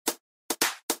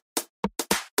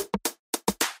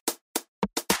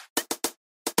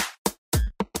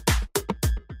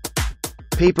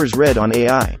Papers read on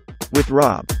AI. With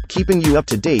Rob, keeping you up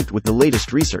to date with the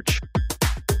latest research.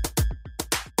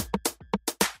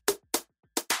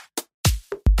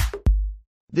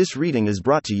 This reading is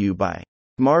brought to you by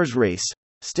Mars Race.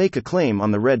 Stake a claim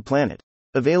on the Red Planet.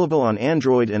 Available on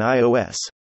Android and iOS.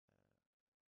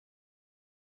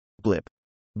 Blip.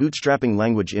 Bootstrapping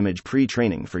language image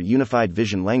pre-training for unified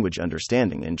vision language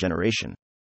understanding and generation.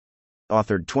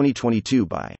 Authored 2022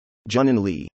 by Junin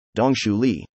Li, Dongshu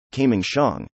Li, Kaiming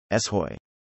Shang, S. Hui.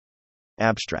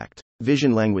 Abstract.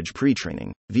 Vision language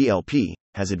pre-training, VLP,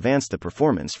 has advanced the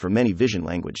performance for many vision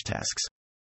language tasks.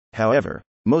 However,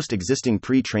 most existing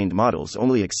pre-trained models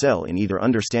only excel in either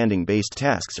understanding-based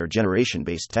tasks or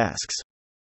generation-based tasks.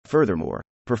 Furthermore,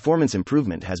 performance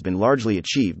improvement has been largely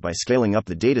achieved by scaling up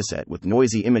the dataset with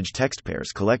noisy image-text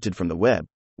pairs collected from the web,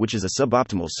 which is a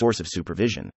suboptimal source of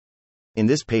supervision. In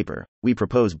this paper, we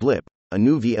propose Blip, a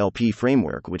new VLP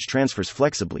framework which transfers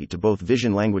flexibly to both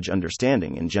vision language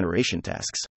understanding and generation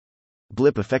tasks.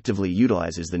 Blip effectively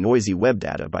utilizes the noisy web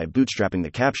data by bootstrapping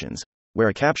the captions, where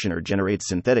a captioner generates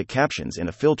synthetic captions and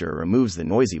a filter removes the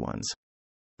noisy ones.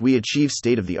 We achieve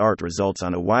state-of-the-art results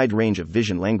on a wide range of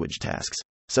vision language tasks,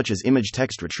 such as image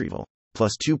text retrieval,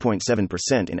 plus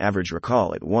 2.7% in average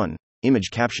recall at 1, image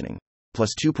captioning,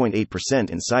 plus 2.8%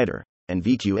 in CIDR, and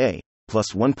VQA,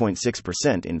 plus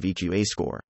 1.6% in VQA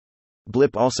score.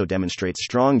 Blip also demonstrates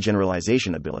strong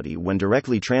generalization ability when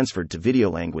directly transferred to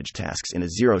video language tasks in a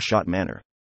zero-shot manner.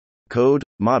 Code,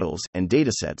 models, and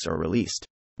datasets are released.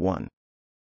 1.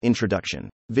 Introduction.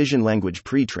 Vision language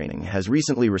pre-training has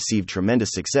recently received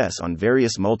tremendous success on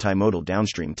various multimodal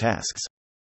downstream tasks.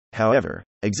 However,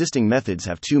 existing methods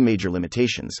have two major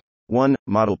limitations. 1.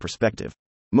 Model perspective.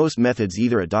 Most methods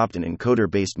either adopt an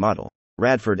encoder-based model,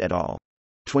 Radford et al.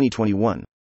 2021,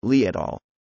 Li et al.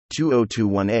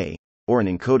 2021a, or an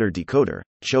encoder-decoder,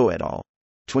 Cho et al.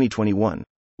 2021,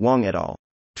 Wang et al.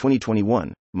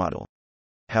 2021, model.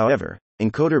 However,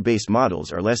 encoder-based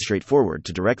models are less straightforward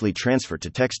to directly transfer to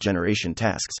text generation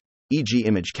tasks, e.g.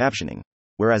 image captioning,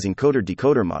 whereas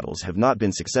encoder-decoder models have not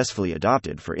been successfully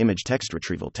adopted for image text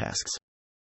retrieval tasks.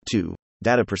 2.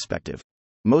 Data perspective.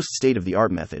 Most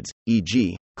state-of-the-art methods,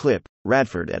 e.g., CLIP,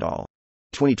 Radford et al.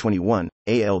 2021,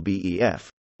 ALBEF,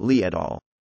 Li et al.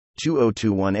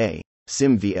 2021a,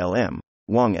 SIM-VLM,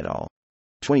 Wang et al.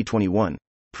 2021,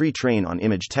 pre-train on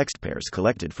image text pairs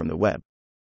collected from the web.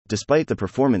 Despite the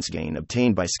performance gain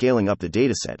obtained by scaling up the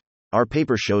dataset, our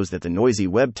paper shows that the noisy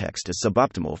web text is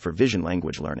suboptimal for vision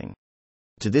language learning.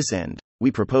 To this end,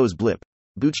 we propose Blip,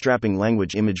 bootstrapping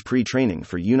language image pre-training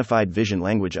for unified vision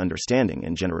language understanding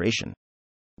and generation.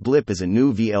 Blip is a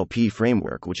new VLP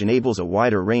framework which enables a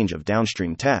wider range of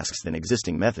downstream tasks than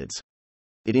existing methods.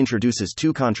 It introduces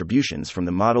two contributions from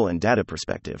the model and data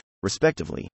perspective,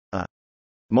 respectively: a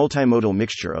multimodal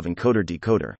mixture of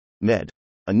encoder-decoder, MED,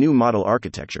 a new model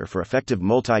architecture for effective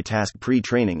multitask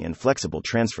pre-training and flexible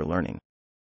transfer learning.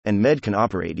 And MED can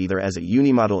operate either as a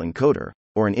unimodal encoder,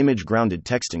 or an image-grounded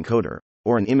text encoder,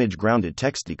 or an image-grounded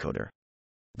text decoder.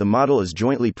 The model is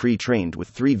jointly pre-trained with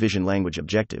three vision language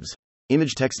objectives: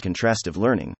 image-text contrastive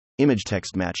learning,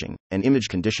 image-text matching, and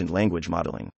image-conditioned language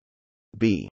modeling.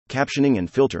 B. Captioning and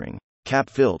filtering,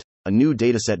 CapFilt, a new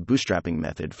dataset bootstrapping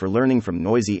method for learning from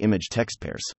noisy image-text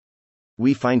pairs.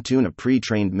 We fine-tune a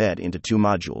pre-trained MED into two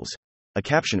modules: a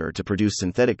captioner to produce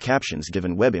synthetic captions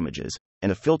given web images,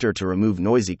 and a filter to remove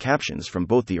noisy captions from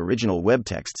both the original web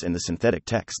texts and the synthetic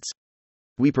texts.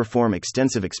 We perform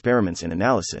extensive experiments and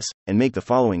analysis, and make the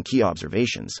following key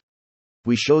observations.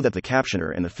 We show that the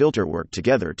captioner and the filter work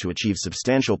together to achieve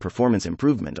substantial performance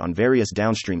improvement on various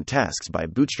downstream tasks by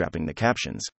bootstrapping the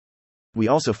captions. We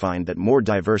also find that more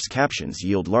diverse captions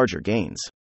yield larger gains.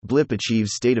 Blip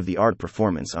achieves state-of-the-art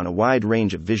performance on a wide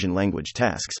range of vision language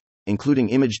tasks, including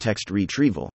image text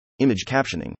retrieval, image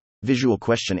captioning, visual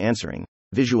question answering,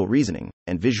 visual reasoning,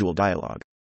 and visual dialogue.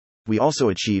 We also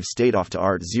achieve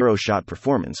state-of-the-art zero-shot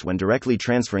performance when directly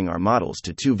transferring our models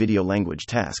to two video language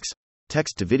tasks: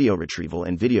 text-to-video retrieval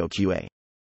and video QA.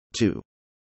 2.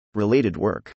 Related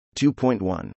work.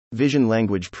 2.1. Vision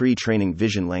language pre-training.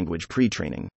 Vision language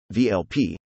pre-training,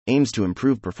 VLP, aims to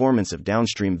improve performance of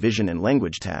downstream vision and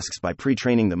language tasks by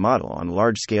pre-training the model on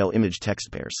large-scale image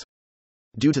text pairs.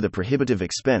 Due to the prohibitive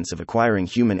expense of acquiring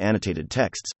human annotated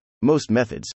texts, most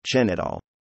methods, Chen et al.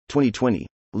 2020,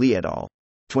 Li et al.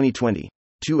 2020,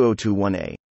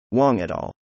 2021a, Wang et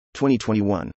al.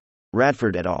 2021,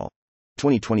 Radford et al.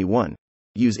 2021,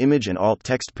 use image and alt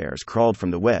text pairs crawled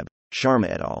from the web, Sharma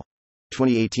et al.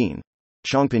 2018,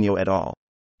 Changpinyo et al.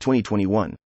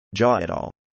 2021, Jha et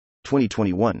al.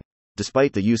 2021.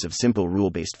 Despite the use of simple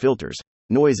rule-based filters,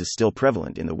 noise is still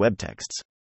prevalent in the web texts.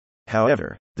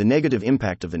 However, the negative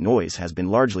impact of the noise has been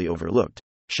largely overlooked,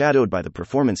 shadowed by the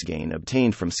performance gain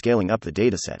obtained from scaling up the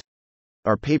dataset.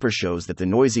 Our paper shows that the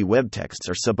noisy web texts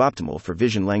are suboptimal for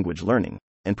vision language learning,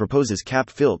 and proposes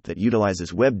CAP-FILT that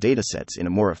utilizes web datasets in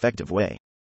a more effective way.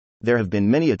 There have been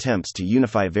many attempts to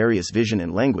unify various vision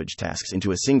and language tasks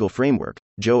into a single framework,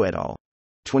 Zhou et al.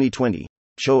 2020,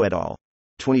 Cho et al.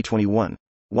 2021,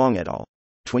 Wang et al.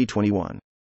 2021.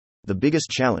 The biggest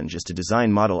challenge is to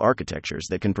design model architectures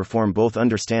that can perform both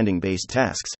understanding-based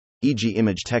tasks, e.g.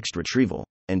 image text retrieval,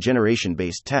 and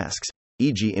generation-based tasks,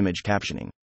 e.g. image captioning.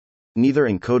 Neither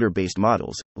encoder-based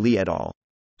models, Li et al.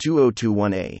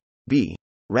 2021a, b.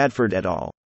 Radford et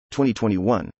al.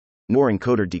 2021, nor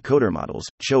encoder-decoder models,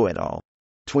 Cho et al.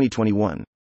 2021,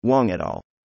 Wang et al.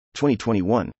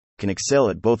 2021, can excel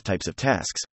at both types of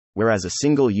tasks, whereas a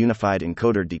single unified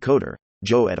encoder-decoder,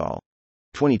 Zhou et al.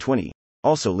 2020,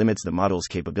 also limits the model's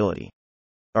capability.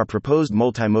 Our proposed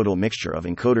multimodal mixture of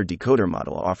encoder-decoder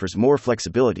model offers more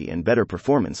flexibility and better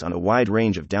performance on a wide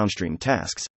range of downstream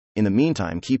tasks, in the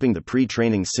meantime keeping the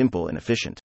pre-training simple and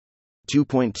efficient.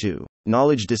 2.2.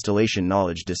 Knowledge distillation,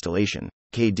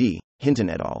 KD, Hinton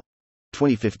et al.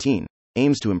 2015,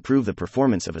 aims to improve the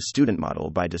performance of a student model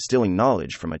by distilling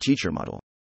knowledge from a teacher model.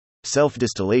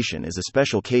 Self-distillation is a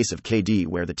special case of KD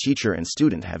where the teacher and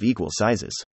student have equal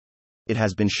sizes. It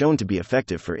has been shown to be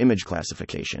effective for image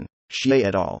classification, Xie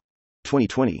et al.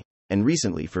 2020, and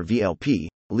recently for VLP,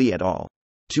 Li et al.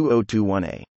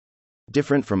 2021a.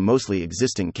 Different from mostly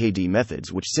existing KD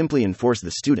methods which simply enforce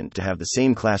the student to have the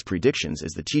same class predictions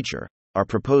as the teacher, our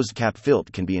proposed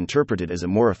CAP-FILT can be interpreted as a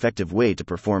more effective way to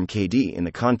perform KD in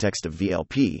the context of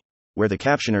VLP, where the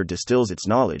captioner distills its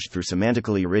knowledge through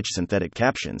semantically rich synthetic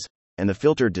captions, and the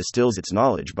filter distills its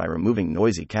knowledge by removing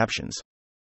noisy captions.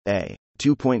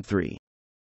 2.3.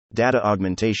 Data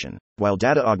augmentation. While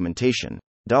data augmentation,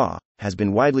 DA, has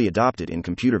been widely adopted in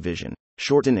computer vision,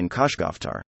 Shorten and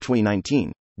Koshgoftar,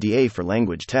 2019, DA for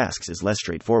language tasks is less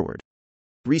straightforward.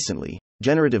 Recently,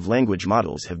 generative language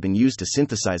models have been used to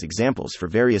synthesize examples for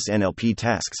various NLP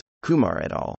tasks, Kumar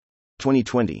et al.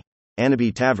 2020,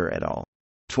 Anabi Taver et al.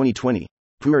 2020,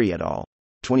 Puri et al.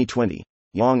 2020,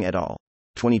 Yang et al.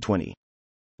 2020.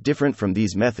 Different from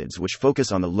these methods which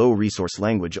focus on the low-resource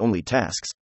language-only tasks,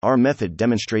 our method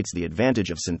demonstrates the advantage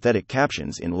of synthetic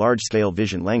captions in large-scale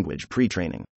vision language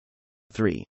pre-training.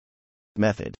 3.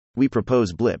 Method. We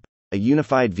propose BLIP, a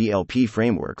unified VLP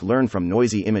framework learned from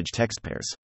noisy image-text pairs.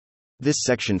 This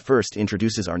section first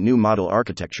introduces our new model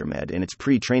architecture MED and its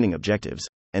pre-training objectives,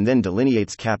 and then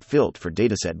delineates CAP-FILT for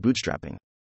dataset bootstrapping.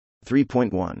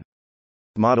 3.1.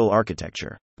 Model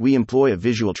architecture. We employ a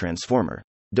visual transformer,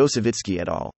 Dosevitsky et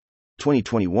al.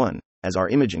 2021, as our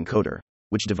image encoder,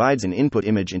 which divides an input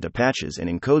image into patches and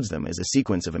encodes them as a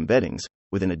sequence of embeddings,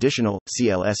 with an additional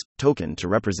CLS token to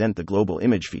represent the global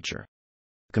image feature.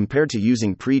 Compared to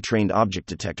using pre-trained object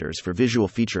detectors for visual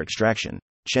feature extraction,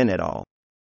 Chen et al.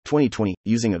 2020,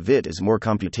 using a VIT is more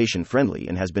computation-friendly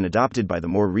and has been adopted by the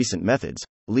more recent methods,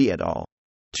 Li et al.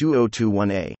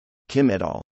 2021a, Kim et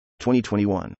al.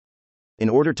 2021. In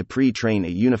order to pre-train a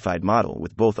unified model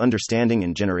with both understanding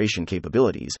and generation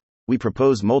capabilities, we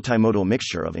propose multimodal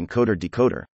mixture of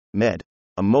encoder-decoder, MED,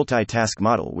 a multitask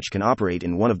model which can operate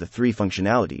in one of the three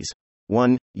functionalities.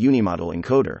 1. Unimodal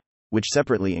encoder, which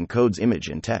separately encodes image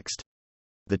and text.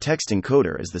 The text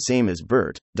encoder is the same as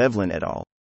BERT, Devlin et al.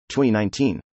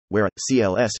 2019, where a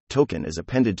CLS token is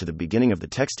appended to the beginning of the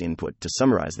text input to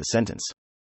summarize the sentence.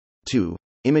 2.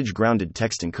 Image-grounded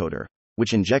text encoder,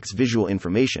 which injects visual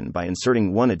information by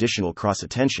inserting one additional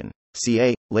cross-attention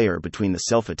CA layer between the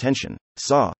self-attention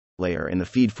SAW layer and the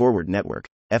feed-forward network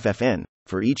FFN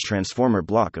for each transformer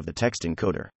block of the text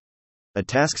encoder. A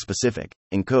task-specific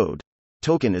encode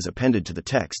token is appended to the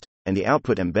text, and the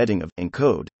output embedding of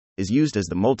encode is used as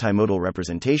the multimodal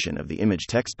representation of the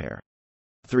image-text pair.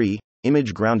 3.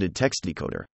 Image-grounded text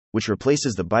decoder, which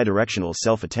replaces the bidirectional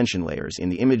self-attention layers in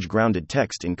the image-grounded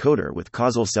text encoder with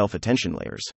causal self-attention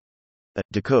layers. A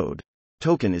decode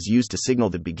token is used to signal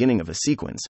the beginning of a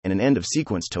sequence, and an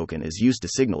end-of-sequence token is used to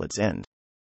signal its end.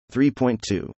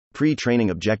 3.2. Pre-training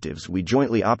objectives. We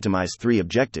jointly optimize 3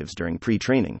 objectives during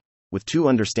pre-training, with 2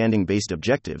 understanding-based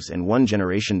objectives and 1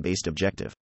 generation-based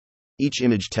objective. Each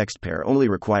image-text pair only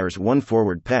requires 1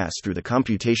 forward pass through the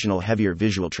computational heavier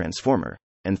visual transformer,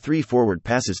 and 3 forward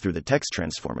passes through the text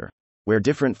transformer, where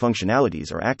different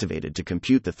functionalities are activated to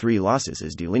compute the 3 losses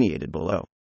as delineated below.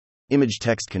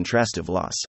 Image-text contrastive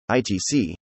loss,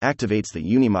 ITC, activates the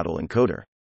unimodal encoder.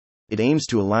 It aims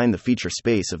to align the feature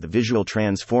space of the visual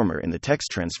transformer and the text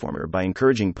transformer by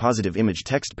encouraging positive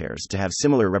image-text pairs to have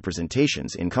similar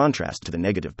representations in contrast to the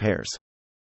negative pairs.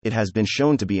 It has been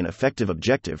shown to be an effective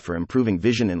objective for improving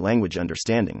vision and language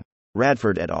understanding.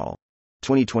 Radford et al.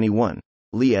 2021.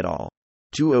 Lee et al.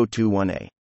 2021a.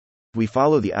 We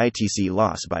follow the ITC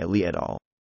loss by Lee et al.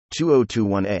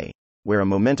 2021a, where a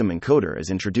momentum encoder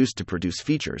is introduced to produce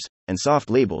features, and soft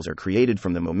labels are created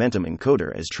from the momentum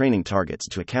encoder as training targets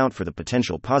to account for the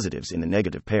potential positives in the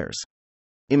negative pairs.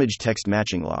 Image text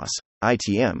matching loss,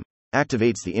 ITM,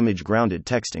 activates the image grounded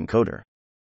text encoder.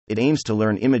 It aims to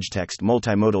learn image text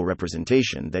multimodal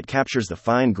representation that captures the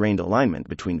fine grained alignment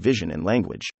between vision and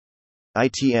language.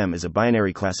 ITM is a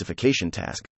binary classification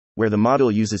task, where the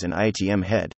model uses an ITM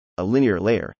head, a linear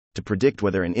layer, to predict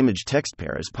whether an image text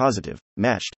pair is positive,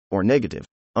 matched, or negative,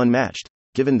 unmatched,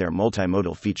 given their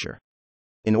multimodal feature.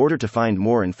 In order to find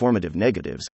more informative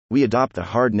negatives, we adopt the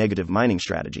hard negative mining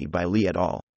strategy by Lee et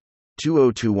al.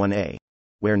 2021a,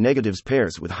 where negatives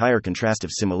pairs with higher contrastive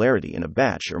similarity in a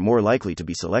batch are more likely to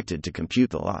be selected to compute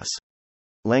the loss.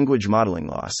 Language modeling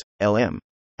loss, LM,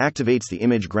 activates the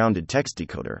image grounded text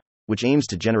decoder, which aims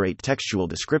to generate textual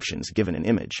descriptions given an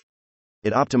image.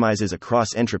 It optimizes a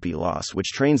cross-entropy loss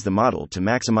which trains the model to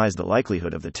maximize the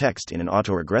likelihood of the text in an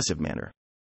autoregressive manner.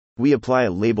 We apply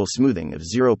a label smoothing of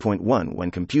 0.1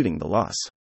 when computing the loss.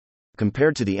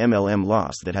 Compared to the MLM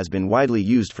loss that has been widely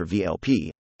used for VLP,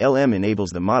 LM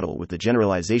enables the model with the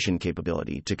generalization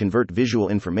capability to convert visual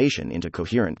information into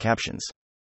coherent captions.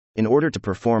 In order to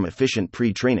perform efficient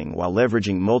pre-training while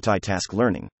leveraging multitask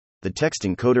learning, the text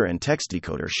encoder and text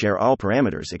decoder share all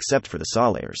parameters except for the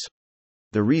SAW layers.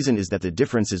 The reason is that the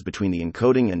differences between the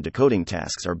encoding and decoding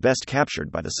tasks are best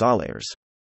captured by the SAW layers.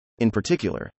 In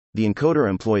particular, the encoder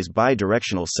employs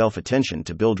bidirectional self-attention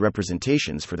to build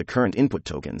representations for the current input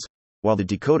tokens, while the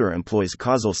decoder employs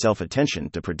causal self-attention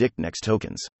to predict next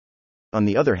tokens. On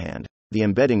the other hand, the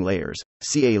embedding layers,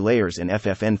 CA layers and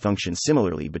FFN function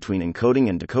similarly between encoding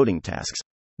and decoding tasks,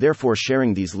 therefore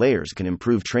sharing these layers can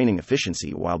improve training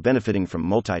efficiency while benefiting from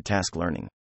multitask learning.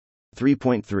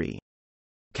 3.3.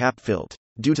 CapFilt.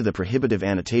 Due to the prohibitive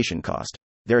annotation cost,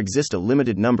 there exist a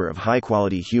limited number of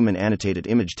high-quality human annotated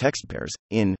image text pairs,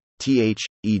 in, th,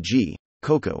 e.g.,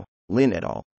 Coco, Lin et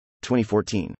al.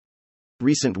 2014.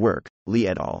 Recent work, Lee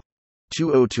et al.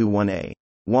 2021a,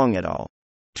 Wang et al.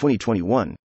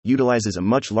 2021, utilizes a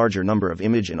much larger number of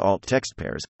image and alt text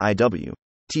pairs, IW,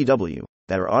 TW,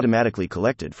 that are automatically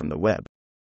collected from the web.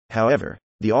 However,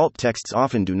 the alt texts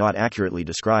often do not accurately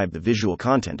describe the visual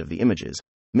content of the images,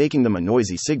 making them a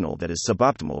noisy signal that is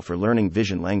suboptimal for learning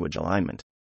vision-language alignment.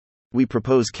 We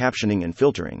propose captioning and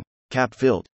filtering,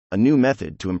 CapFilt, a new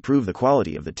method to improve the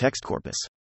quality of the text corpus.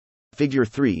 Figure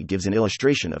 3 gives an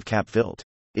illustration of CapFilt.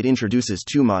 It introduces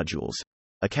two modules: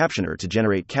 a captioner to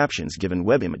generate captions given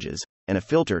web images, and a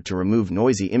filter to remove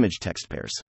noisy image text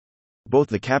pairs. Both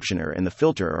the captioner and the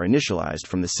filter are initialized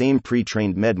from the same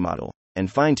pre-trained MED model,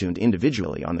 and fine-tuned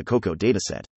individually on the Coco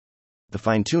dataset. The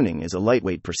fine-tuning is a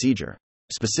lightweight procedure.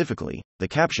 Specifically, the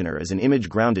captioner is an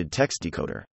image-grounded text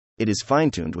decoder. It is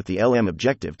fine-tuned with the LM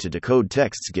objective to decode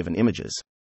texts given images.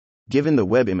 Given the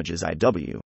web images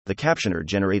IW, the captioner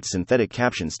generates synthetic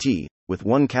captions T, with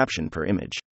one caption per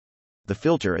image. The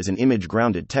filter is an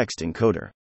image-grounded text encoder.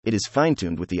 It is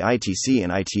fine-tuned with the ITC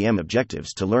and ITM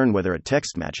objectives to learn whether a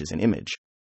text matches an image.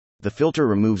 The filter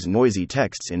removes noisy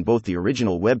texts in both the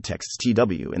original web texts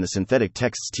TW and the synthetic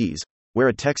texts Ts, where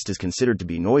a text is considered to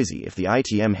be noisy if the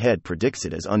ITM head predicts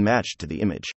it as unmatched to the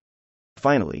image.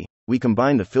 Finally, we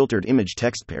combine the filtered image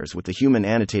text pairs with the human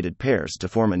annotated pairs to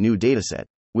form a new dataset,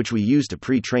 which we use to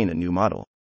pre-train a new model.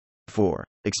 For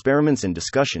experiments and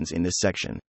discussions in this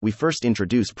section, we first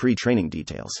introduce pre-training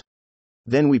details.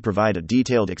 Then we provide a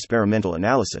detailed experimental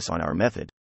analysis on our method.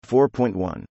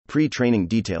 4.1. Pre-training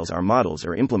details. Our models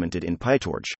are implemented in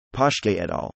PyTorch, Paschke et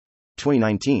al.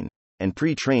 2019, and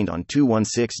pre-trained on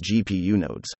 216 GPU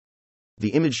nodes. The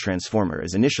image transformer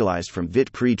is initialized from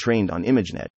VIT pre-trained on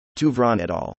ImageNet, Tuvron et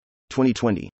al.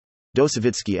 2020,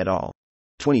 Dosevitsky et al.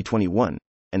 2021,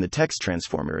 and the text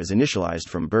transformer is initialized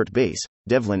from BERT Base,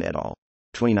 Devlin et al.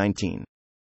 2019.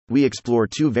 We explore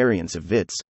two variants of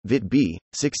VITs, VIT-B,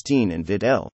 16 and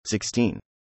VIT-L, 16.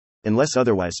 Unless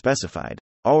otherwise specified,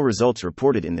 all results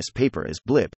reported in this paper as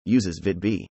BLIP uses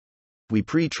VIT-B. We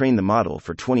pre-train the model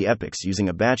for 20 epochs using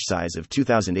a batch size of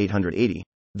 2880,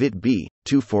 VIT-B,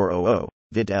 2400,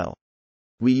 VIT-L.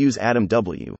 We use Adam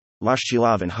W.,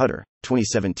 Lashchilov and Hutter,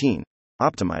 2017,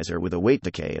 optimizer with a weight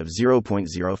decay of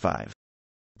 0.05.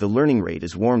 The learning rate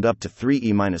is warmed up to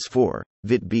 3e-4,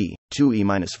 VIT-B,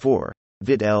 2e-4,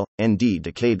 VIT-L, ND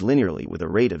decayed linearly with a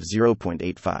rate of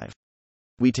 0.85.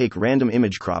 We take random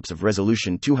image crops of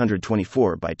resolution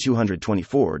 224 by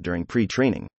 224 during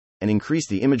pre-training, and increase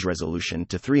the image resolution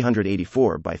to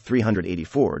 384 by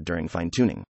 384 during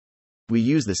fine-tuning. We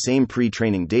use the same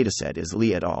pre-training dataset as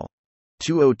Li et al.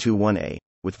 2021a,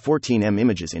 with 14M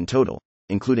images in total,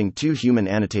 including 2 human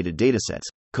annotated datasets,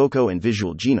 COCO and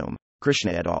Visual Genome,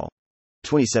 Krishna et al.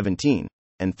 2017,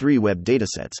 and 3 web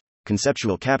datasets,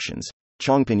 Conceptual Captions,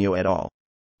 Chongpinyo et al.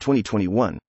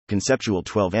 2021, Conceptual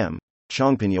 12M,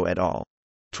 Chongpinyo et al.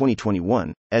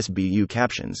 2021, SBU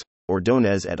Captions,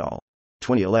 Ordonez et al.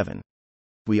 2011.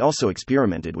 We also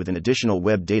experimented with an additional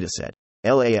web dataset,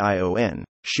 LAION,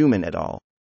 Schumann et al.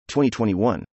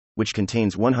 2021, which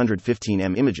contains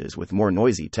 115M images with more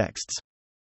noisy texts.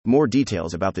 More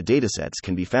details about the datasets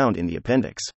can be found in the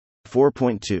appendix.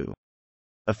 4.2.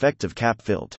 Effect of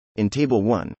CapFilt. In Table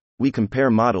 1, we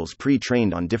compare models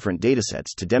pre-trained on different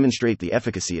datasets to demonstrate the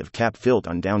efficacy of CapFilt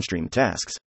on downstream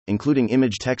tasks, including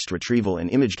image text retrieval and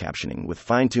image captioning with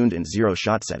fine-tuned and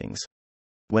zero-shot settings.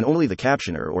 When only the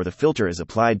captioner or the filter is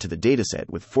applied to the dataset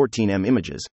with 14M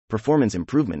images, performance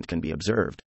improvement can be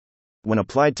observed. When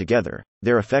applied together,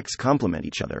 their effects complement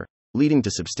each other, leading to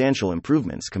substantial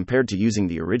improvements compared to using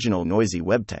the original noisy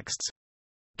web texts.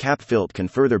 CapFilt can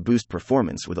further boost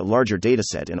performance with a larger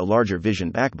dataset and a larger vision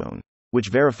backbone, which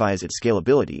verifies its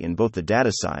scalability in both the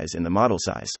data size and the model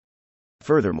size.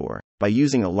 Furthermore, by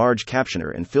using a large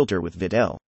captioner and filter with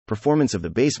ViT-L, performance of the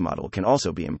base model can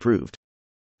also be improved.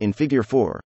 In Figure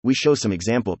 4, we show some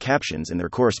example captions and their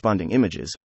corresponding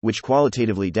images, which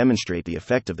qualitatively demonstrate the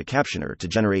effect of the captioner to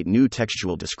generate new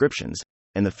textual descriptions,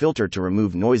 and the filter to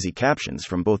remove noisy captions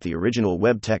from both the original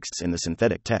web texts and the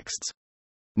synthetic texts.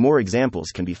 More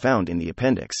examples can be found in the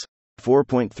appendix.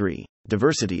 4.3.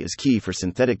 Diversity is key for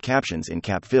synthetic captions in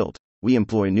CapFilt. We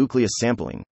employ nucleus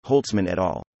sampling, Holtzman et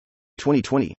al.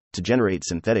 2020, to generate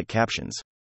synthetic captions.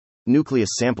 Nucleus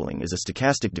sampling is a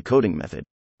stochastic decoding method,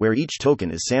 where each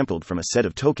token is sampled from a set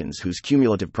of tokens whose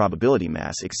cumulative probability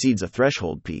mass exceeds a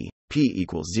threshold p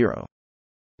equals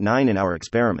 0.9 in our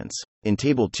experiments. In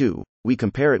Table 2, we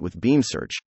compare it with beam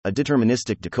search, a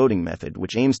deterministic decoding method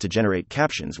which aims to generate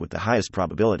captions with the highest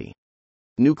probability.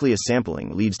 Nucleus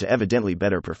sampling leads to evidently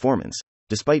better performance,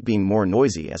 despite being more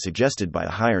noisy as suggested by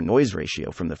a higher noise ratio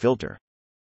from the filter.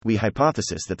 We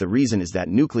hypothesize that the reason is that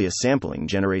nucleus sampling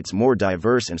generates more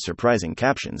diverse and surprising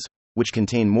captions, which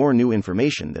contain more new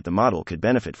information that the model could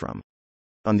benefit from.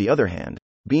 On the other hand,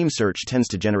 beam search tends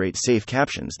to generate safe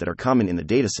captions that are common in the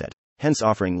dataset, hence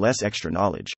offering less extra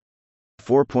knowledge.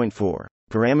 4.4.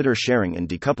 Parameter sharing and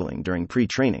decoupling during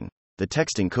pre-training. The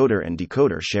text encoder and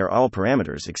decoder share all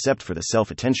parameters except for the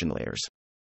self-attention layers.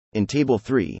 In Table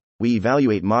 3, we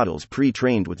evaluate models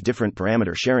pre-trained with different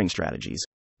parameter sharing strategies,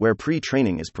 where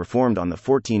pre-training is performed on the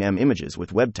 14M images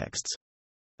with web texts.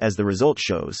 As the result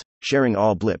shows, sharing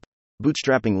all blip,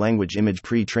 bootstrapping language image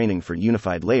pre-training for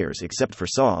unified layers except for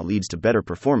SAW leads to better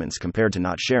performance compared to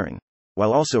not sharing,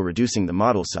 while also reducing the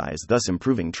model size, thus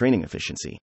improving training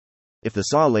efficiency. If the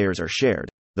SAW layers are shared,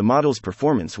 the model's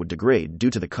performance would degrade due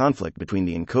to the conflict between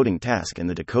the encoding task and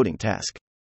the decoding task.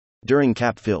 During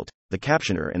CapFilt, the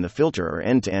captioner and the filter are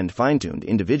end-to-end fine-tuned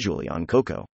individually on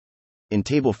COCO. In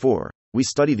Table 4, we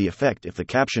study the effect if the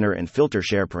captioner and filter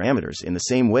share parameters in the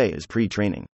same way as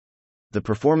pre-training. The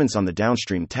performance on the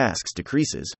downstream tasks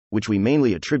decreases, which we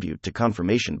mainly attribute to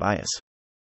confirmation bias.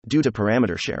 Due to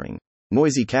parameter sharing,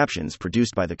 noisy captions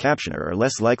produced by the captioner are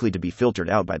less likely to be filtered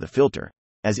out by the filter,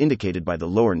 as indicated by the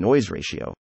lower noise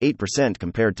ratio, 8%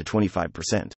 compared to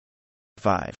 25%.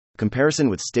 5. Comparison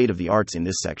with state-of-the-arts. In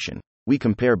this section, we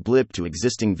compare BLIP to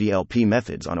existing VLP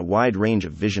methods on a wide range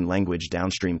of vision language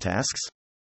downstream tasks.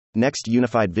 Next,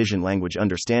 Unified Vision Language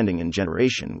Understanding and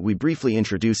Generation. We briefly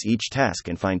introduce each task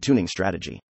and fine-tuning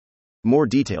strategy. More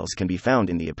details can be found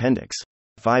in the appendix.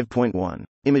 5.1.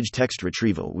 Image text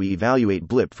retrieval. We evaluate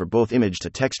BLIP for both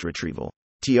image-to-text retrieval,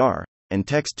 TR, and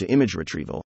text-to-image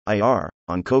retrieval, IR,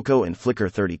 on COCO and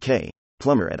Flickr 30K,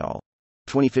 Plummer et al.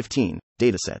 2015,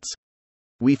 datasets.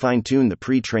 We fine-tune the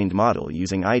pre-trained model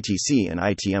using ITC and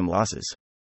ITM losses.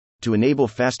 To enable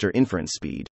faster inference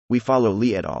speed, we follow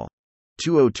Li et al.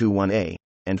 2021a,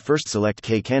 and first select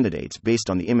K candidates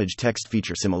based on the image-text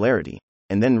feature similarity,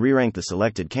 and then re-rank the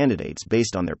selected candidates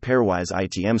based on their pairwise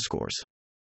ITM scores.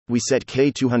 We set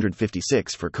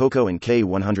K256 for COCO and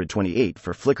K128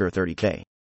 for Flickr 30K.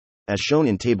 As shown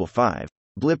in Table 5,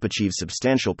 BLIP achieves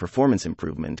substantial performance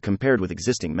improvement compared with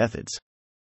existing methods.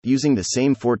 Using the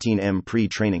same 14M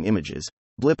pre-training images,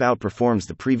 BLIP outperforms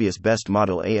the previous best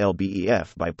model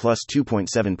ALBEF by plus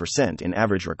 2.7% in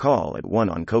average recall at 1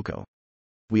 on COCO.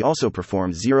 We also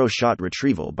perform zero-shot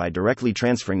retrieval by directly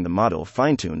transferring the model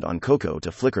fine-tuned on COCO to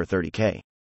Flickr 30K.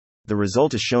 The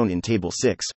result is shown in Table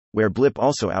 6, where BLIP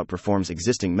also outperforms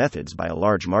existing methods by a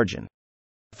large margin.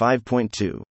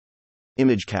 5.2.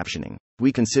 Image captioning.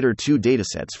 We consider 2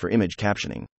 datasets for image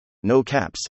captioning. No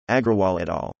Caps, Agrawal et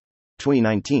al.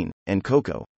 2019, and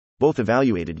COCO, both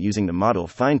evaluated using the model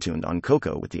fine-tuned on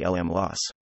COCO with the LM loss.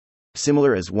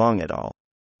 Similar as Wang et al.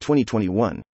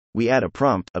 2021, we add a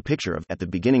prompt, a picture of, at the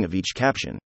beginning of each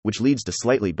caption, which leads to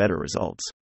slightly better results.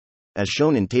 As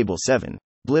shown in Table 7,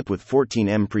 Blip with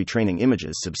 14M pre-training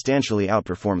images substantially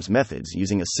outperforms methods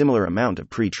using a similar amount of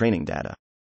pre-training data.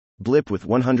 Blip with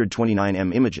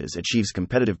 129M images achieves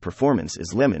competitive performance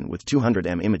as Lemon with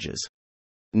 200M images.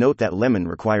 Note that Lemon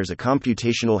requires a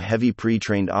computational heavy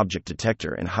pre-trained object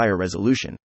detector and higher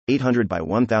resolution, 800 by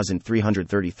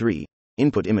 1333,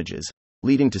 input images,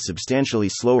 leading to substantially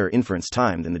slower inference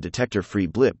time than the detector-free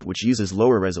Blip, which uses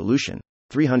lower resolution,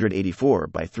 384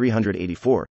 by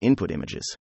 384, input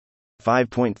images.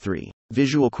 5.3.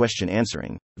 Visual Question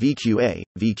Answering, VQA,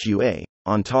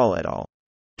 Ontal et al.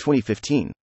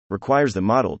 2015, requires the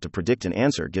model to predict an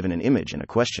answer given an image and a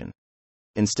question.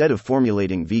 Instead of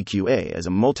formulating VQA as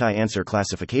a multi-answer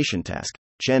classification task,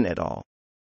 Chen et al.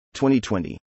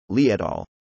 2020, Li et al.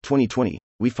 2020,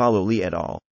 we follow Li et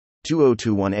al.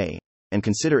 2021a, and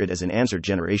consider it as an answer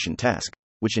generation task,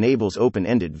 which enables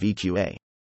open-ended VQA.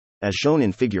 As shown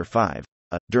in Figure 5,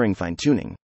 during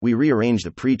fine-tuning, we rearrange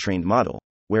the pre-trained model,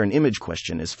 where an image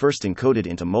question is first encoded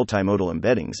into multimodal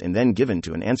embeddings and then given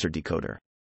to an answer decoder.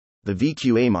 The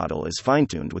VQA model is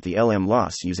fine-tuned with the LM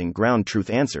loss using ground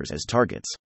truth answers as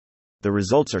targets. The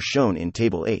results are shown in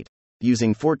Table 8.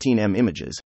 Using 14M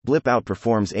images, Blip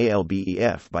outperforms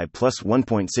ALBEF by plus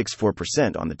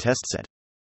 1.64% on the test set.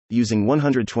 Using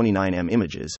 129M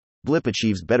images, Blip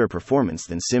achieves better performance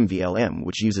than SimVLM,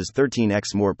 which uses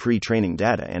 13x more pre-training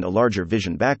data and a larger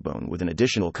vision backbone with an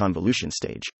additional convolution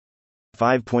stage.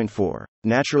 5.4.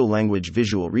 Natural Language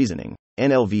Visual Reasoning,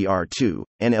 NLVR2,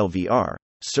 NLVR,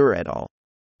 Sur et al.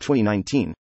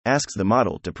 2019, asks the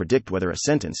model to predict whether a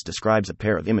sentence describes a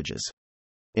pair of images.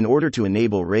 In order to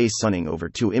enable ray sunning over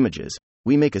two images,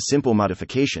 we make a simple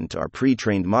modification to our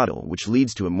pre-trained model, which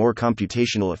leads to a more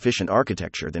computational efficient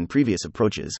architecture than previous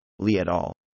approaches, Li et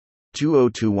al.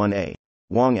 2021a,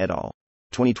 Wang et al.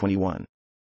 2021.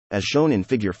 As shown in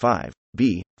Figure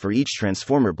 5b, for each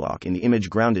transformer block in the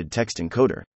image-grounded text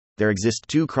encoder, there exist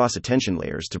two cross-attention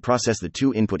layers to process the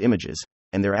two input images,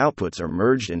 and their outputs are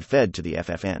merged and fed to the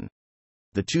FFN.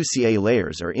 The two CA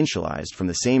layers are initialized from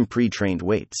the same pre-trained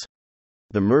weights.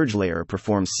 The merge layer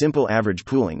performs simple average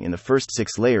pooling in the first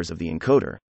 6 layers of the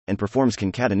encoder, and performs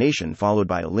concatenation followed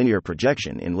by a linear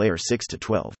projection in layer 6 to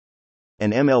 12.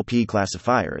 An MLP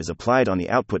classifier is applied on the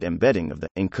output embedding of the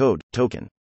encode token.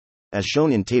 As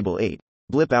shown in Table 8,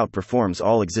 Blip outperforms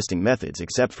all existing methods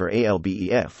except for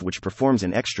ALBEF, which performs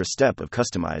an extra step of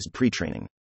customized pre-training.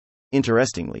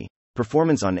 Interestingly,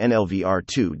 performance on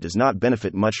NLVR2 does not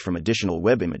benefit much from additional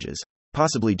web images,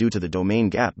 possibly due to the domain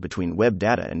gap between web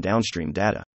data and downstream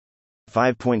data.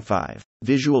 5.5.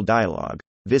 Visual Dialogue,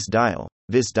 VisDial,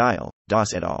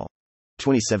 Das et al.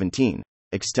 2017,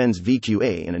 extends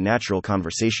VQA in a natural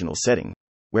conversational setting,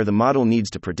 where the model needs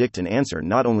to predict an answer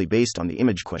not only based on the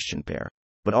image question pair,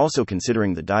 but also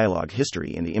considering the dialogue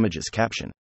history in the image's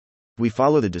caption. We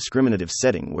follow the discriminative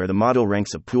setting where the model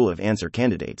ranks a pool of answer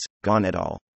candidates, Gan et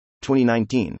al.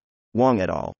 2019, Wang et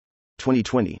al.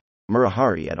 2020,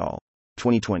 Murahari et al.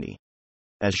 2020.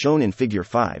 As shown in Figure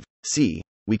 5c,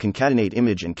 we concatenate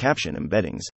image and caption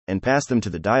embeddings, and pass them to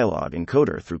the dialogue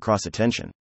encoder through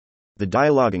cross-attention. The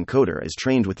dialogue encoder is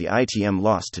trained with the ITM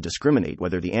loss to discriminate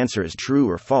whether the answer is true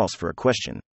or false for a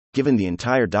question, given the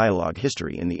entire dialogue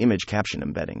history in the image caption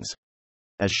embeddings.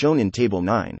 As shown in Table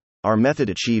 9, our method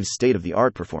achieves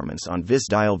state-of-the-art performance on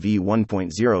VisDial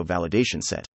v1.0 validation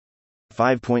set.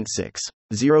 5.6.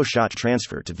 Zero-shot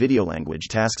transfer to video language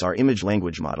tasks. Our image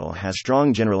language model has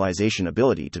strong generalization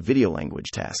ability to video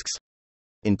language tasks.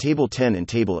 In Table 10 and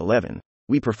Table 11,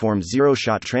 we perform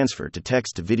zero-shot transfer to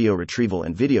text-to-video retrieval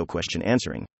and video question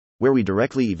answering, where we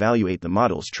directly evaluate the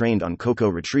models trained on COCO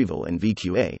retrieval and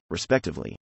VQA,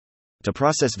 respectively. To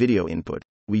process video input,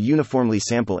 we uniformly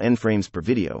sample n frames per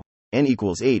video, n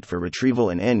equals 8 for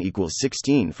retrieval and n equals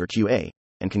 16 for QA,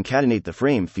 and concatenate the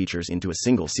frame features into a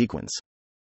single sequence.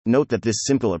 Note that this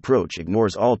simple approach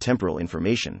ignores all temporal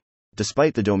information.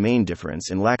 Despite the domain difference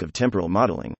and lack of temporal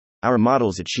modeling, our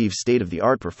models achieve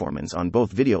state-of-the-art performance on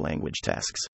both video language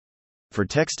tasks. For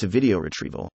text-to-video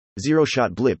retrieval,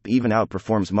 zero-shot Blip even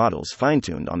outperforms models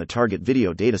fine-tuned on the target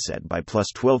video dataset by plus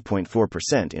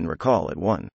 12.4% in recall at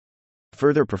 1.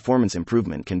 Further performance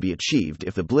improvement can be achieved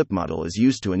if the Blip model is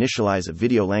used to initialize a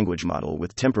video language model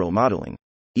with temporal modeling,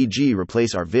 e.g.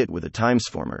 replace RVIT with a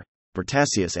timesformer,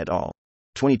 Bertasius et al.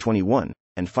 2021,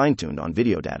 and fine-tuned on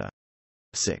video data.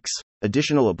 6.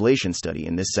 Additional ablation study.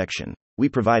 In this section, we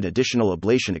provide additional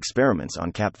ablation experiments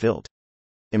on CapFilt.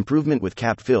 Improvement with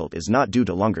CapFilt is not due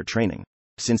to longer training.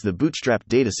 Since the bootstrapped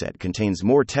dataset contains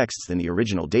more texts than the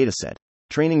original dataset,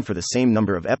 training for the same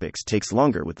number of epochs takes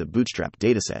longer with the bootstrapped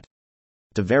dataset.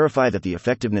 To verify that the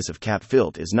effectiveness of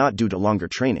CapFilt is not due to longer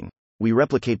training, we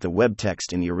replicate the web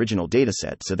text in the original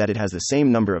dataset so that it has the same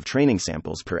number of training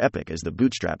samples per epoch as the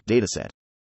bootstrapped dataset.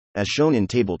 As shown in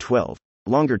Table 12,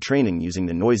 longer training using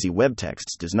the noisy web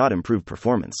texts does not improve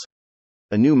performance.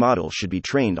 A new model should be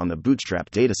trained on the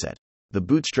bootstrapped dataset. The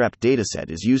bootstrapped dataset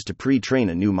is used to pre-train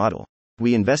a new model.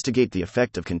 We investigate the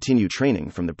effect of continued training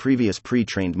from the previous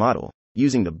pre-trained model,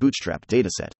 using the bootstrapped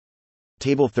dataset.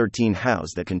 Table 13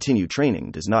 shows that continued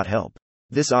training does not help.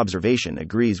 This observation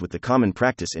agrees with the common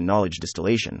practice in knowledge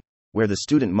distillation, where the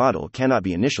student model cannot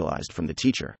be initialized from the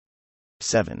teacher.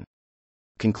 7.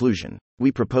 Conclusion.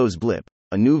 We propose Blip,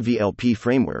 a new VLP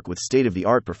framework with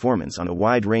state-of-the-art performance on a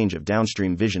wide range of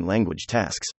downstream vision language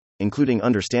tasks, including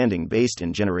understanding-based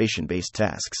and generation-based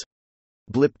tasks.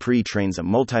 Blip pre-trains a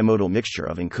multimodal mixture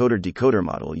of encoder-decoder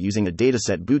model using a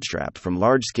dataset bootstrapped from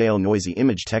large-scale noisy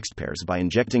image text pairs by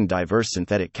injecting diverse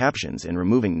synthetic captions and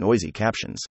removing noisy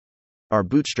captions. Our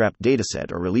bootstrapped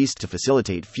dataset are released to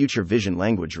facilitate future vision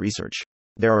language research.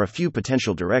 There are a few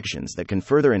potential directions that can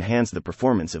further enhance the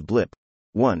performance of Blip.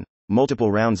 1.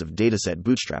 Multiple rounds of dataset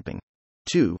bootstrapping.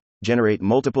 2. Generate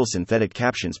multiple synthetic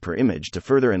captions per image to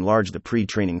further enlarge the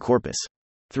pre-training corpus.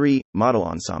 3. Model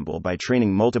ensemble by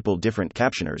training multiple different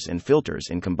captioners and filters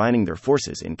and combining their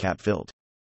forces in CapFilt.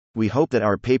 We hope that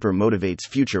our paper motivates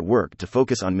future work to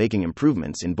focus on making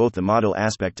improvements in both the model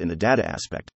aspect and the data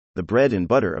aspect, the bread and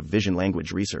butter of vision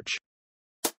language research.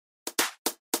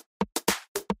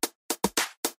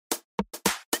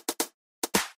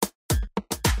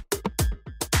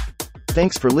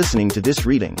 Thanks for listening to this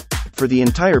reading. For the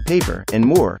entire paper and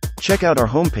more, check out our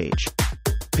homepage,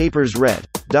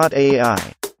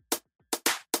 papersread.ai.